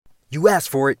You asked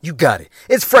for it, you got it.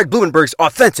 It's Fred Blumenberg's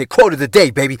authentic quote of the day,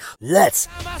 baby. Let's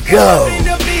go. In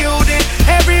the building,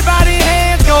 everybody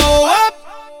hands go up.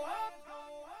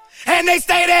 And they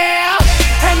stay there.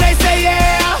 And they say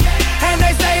yeah. And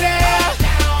they stay there.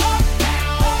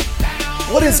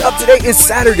 What is up today? Is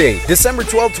Saturday, December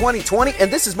 12, 2020, and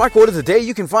this is my quote of the day.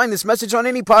 You can find this message on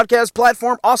any podcast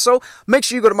platform. Also, make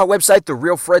sure you go to my website,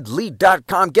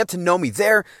 therealfredlee.com. Get to know me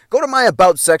there. Go to my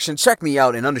About section, check me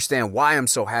out, and understand why I'm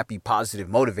so happy, positive,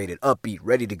 motivated, upbeat,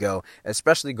 ready to go,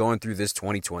 especially going through this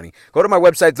 2020. Go to my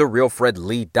website,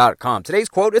 therealfredlee.com. Today's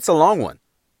quote, it's a long one.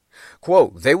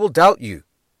 Quote, they will doubt you,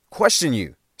 question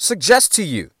you, suggest to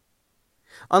you.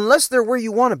 Unless they're where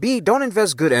you want to be, don't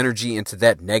invest good energy into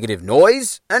that negative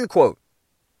noise. End quote.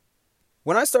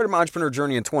 When I started my entrepreneur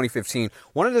journey in 2015,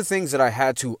 one of the things that I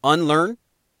had to unlearn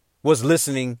was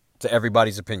listening to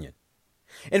everybody's opinion.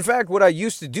 In fact, what I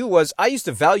used to do was I used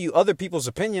to value other people's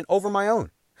opinion over my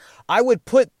own. I would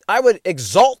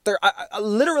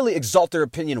literally exalt their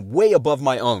opinion way above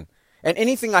my own. And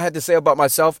anything I had to say about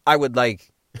myself, I would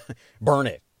burn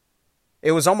it.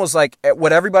 It was almost like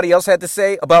what everybody else had to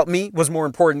say about me was more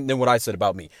important than what I said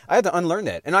about me. I had to unlearn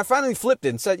that. And I finally flipped it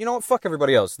and said, you know what? Fuck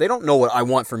everybody else. They don't know what I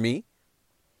want for me.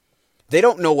 They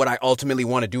don't know what I ultimately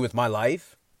want to do with my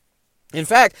life. In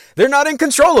fact, they're not in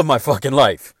control of my fucking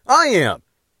life. I am.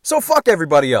 So fuck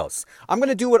everybody else. I'm going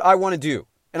to do what I want to do.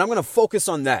 And I'm going to focus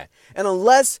on that. And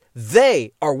unless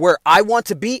they are where I want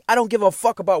to be, I don't give a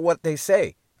fuck about what they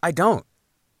say. I don't.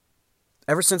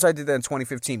 Ever since I did that in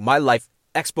 2015, my life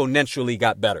exponentially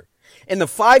got better. And the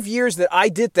 5 years that I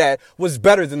did that was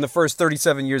better than the first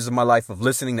 37 years of my life of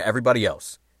listening to everybody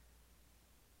else.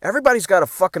 Everybody's got a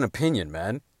fucking opinion,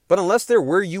 man. But unless they're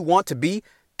where you want to be,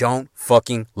 don't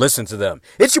fucking listen to them.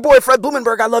 It's your boy, Fred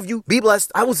Blumenberg. I love you. Be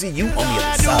blessed. I will see you on the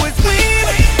other side.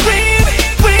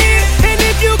 And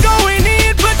if you go